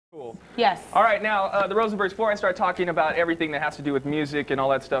Cool. Yes. All right, now, the Rosenbergs, before I start talking about everything that has to do with music and all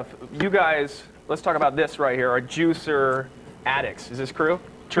that stuff, you guys, let's talk about this right here, are juicer addicts. Is this true?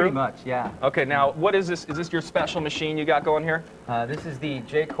 True? Pretty much, yeah. Okay, now, what is this? Is this your special machine you got going here? This is the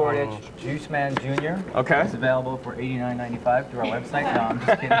J. Cordich Juice Man Jr. Okay. It's available for $89.95 through our website. No, I'm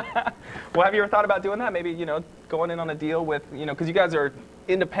just kidding. Well, have you ever thought about doing that? Maybe, you know, going in on a deal with, you know, because you guys are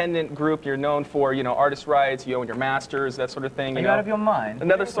independent group, you're known for, you know, artist rights, you own your masters, that sort of thing. Are you out of your mind?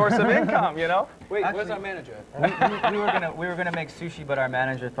 Another source of income, you know? Wait, Actually, where's our manager? we were gonna make sushi, but our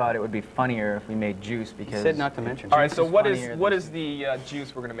manager thought it would be funnier if we made juice because. He said not to mention. All right, so what is the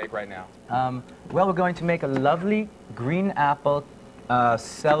juice we're going to make right now? Well, we're going to make a lovely green apple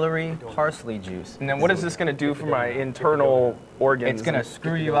celery parsley juice. And then what is this going to do for my internal organs? It's going to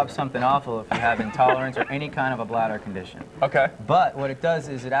screw you up something awful if you have intolerance or any kind of a bladder condition. Okay. But what it does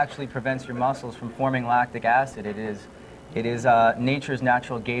is it actually prevents your muscles from forming lactic acid. It is nature's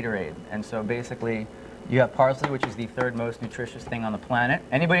natural Gatorade. And so basically, you have parsley, which is the third most nutritious thing on the planet.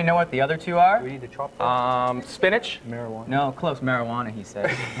 Anybody know what the other two are? We need to chop that. Spinach? Marijuana. No, close. Marijuana, he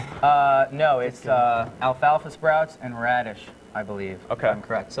said. No, it's alfalfa sprouts and radish, I believe. Okay. If I'm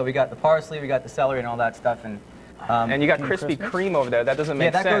correct. So we got the parsley, we got the celery, and all that stuff. And you got Krispy Kreme over there. That doesn't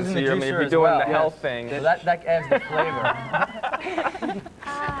make that sense. goes in the You're, juicer if you're as doing well. the health thing. So that adds the flavor.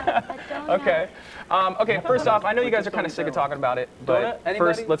 Okay. Okay, first off, I know you guys are kind of sick of talking about it, but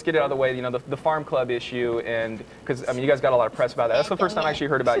first, let's get it out of the way. You know, the farm club issue, and because I mean, you guys got a lot of press about that. That's the first time I actually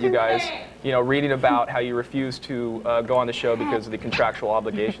heard about you guys. You know, reading about how you refused to go on the show because of the contractual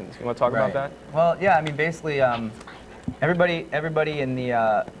obligations. You want to talk about that? Well, yeah. I mean, basically, everybody in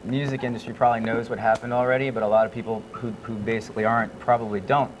the music industry probably knows what happened already, but a lot of people who basically aren't probably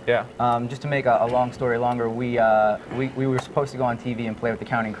don't. Yeah. Just to make a long story longer, we were supposed to go on TV and play with the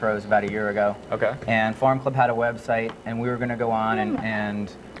Counting Crows about a year ago. Okay. And Farm Club had a website, and we were going to go on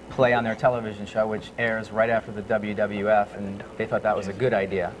and play on their television show, which airs right after the WWF, and they thought that was a good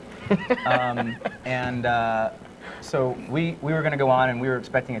idea. So we were going to go on, and we were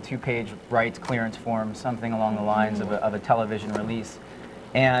expecting a 2-page rights clearance form, something along the lines of a television release.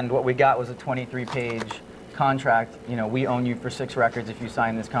 And what we got was a 23-page contract. You know, we own you for 6 records if you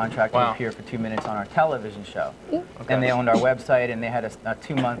sign this contract to appear for 2 minutes on our television show. Okay. And they owned our website, and they had a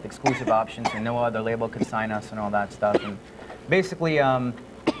 2-month exclusive option, so no other label could sign us and all that stuff. And basically,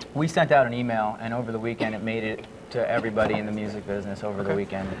 we sent out an email, and over the weekend, it made it to everybody in the music business over the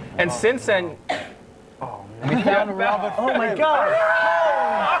weekend. And since then. Oh, We found Robert. Oh my God!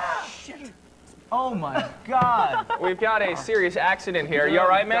 Oh, shit! Oh my God! We've got a serious accident here. You all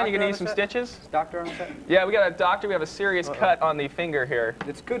right, man? You gonna need some stitches? Doctor on set? Yeah, we got a doctor. We have a serious cut on the finger here.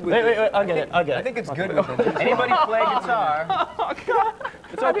 It's good with Wait, I'll get it. I think it's good with it. Anybody play guitar? Oh God!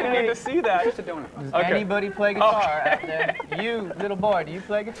 I didn't need to see that. Just a donut. Does Okay. anybody play guitar out there? You, little boy, do you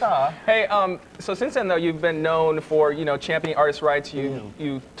play guitar? Hey, so since then though, you've been known for, you know, championing artist rights.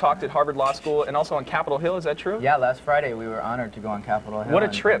 You talked at Harvard Law School and also on Capitol Hill. Is that true? Yeah, last Friday we were honored to go on Capitol Hill. What a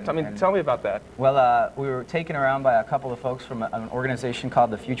trip! I mean, tell me about that. Well, we were taken around by a couple of folks from an organization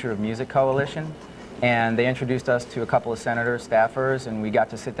called the Future of Music Coalition, and they introduced us to a couple of senators, staffers, and we got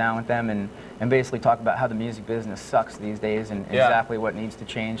to sit down with them and basically talk about how the music business sucks these days and exactly what needs to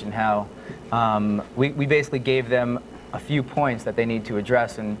change and how we basically gave them a few points that they need to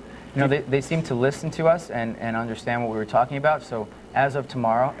address. And you know, they seem to listen to us and understand what we were talking about. So as of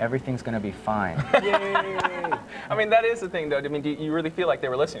tomorrow, everything's going to be fine. Yay! I mean, that is the thing, though. I mean, do you really feel like they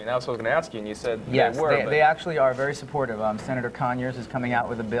were listening? That's what I was going to ask you, and you said yes, they were. They actually are very supportive. Senator Conyers is coming out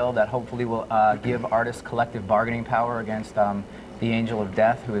with a bill that hopefully will give artists collective bargaining power against the angel of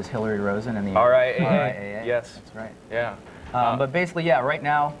death, who is Hillary Rosen and the RIAA. Yes. That's right. Yeah. But basically, yeah, right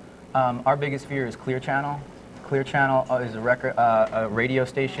now, our biggest fear is Clear Channel. Clear Channel is a radio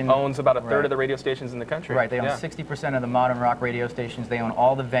station. Owns about a third of the radio stations in the country. Right, they own 60% of the modern rock radio stations. They own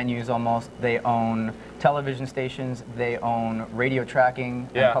all the venues almost. They own television stations. They own radio tracking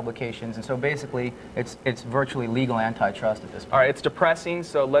and publications. And so basically, it's virtually legal antitrust at this point. All right, it's depressing,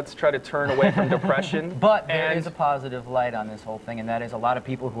 so let's try to turn away from depression. But there is a positive light on this whole thing, and that is a lot of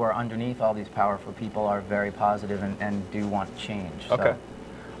people who are underneath all these powerful people are very positive and do want change. Okay. So.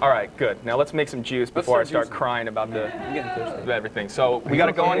 All right, good. Now let's make some juice before I start crying about everything. So we got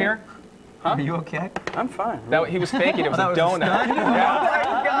to go on here? Huh? Are you okay? I'm fine. He was faking. It was a donut. Yeah.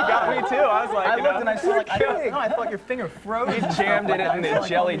 You got me too. I was like, I looked and I saw, I thought your finger froze. You jammed it in a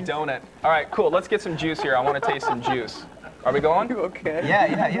jelly donut. All right, cool. Let's get some juice here. I want to taste some juice. Are we going? You okay?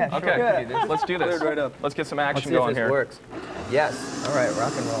 Yeah, sure. Okay, let's do this. Right up. Let's get some action Let's see going if this here. works. Yes. All right,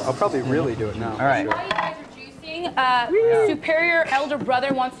 rock and roll. I'll probably really do it now. All right. While you guys are juicing, thing. Superior elder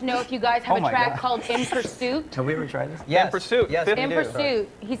brother wants to know if you guys have a track called In Pursuit. Have we ever tried this? Yes. In Pursuit. Yes, Fifth- we In do. Pursuit.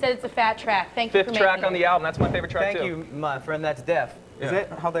 He said it's a fat track. Thank you for Fifth making track on it. the album. That's my favorite track Thank too. you, my friend that's deaf. Is that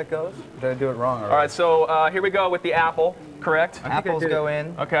how that goes? Did I do it wrong? All right, so here we go with the apple, correct? Apples go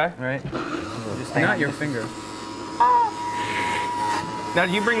in. Okay. Right. Just Not your finger. Now,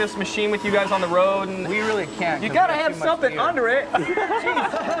 do you bring this machine with you guys on the road? And We really can't. You 'cause gotta we have too much something beer. under it.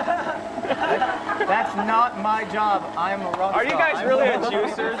 That's not my job. I'm a rock Are you star. guys I'm really a- a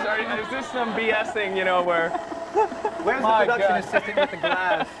juicers? Is this some BS thing, you know, where Where's the My production God. assistant with the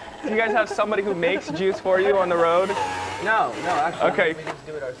glass? do you guys have somebody who makes juice for you on the road? No, actually. Okay. We just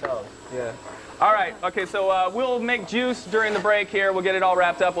do it ourselves. Yeah. All right, okay, so we'll make juice during the break here. We'll get it all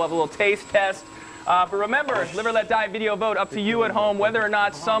wrapped up. We'll have a little taste test. But remember, Live or Let Die video vote, up to you at home. Whether or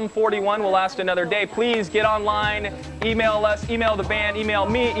not Sum 41 will last another day, please get online, email us, email the band, email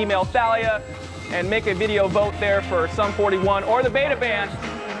me, email Thalia, and make a video vote there for Sum 41 or the Beta Band.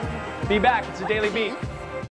 Be back. It's a Daily Beat.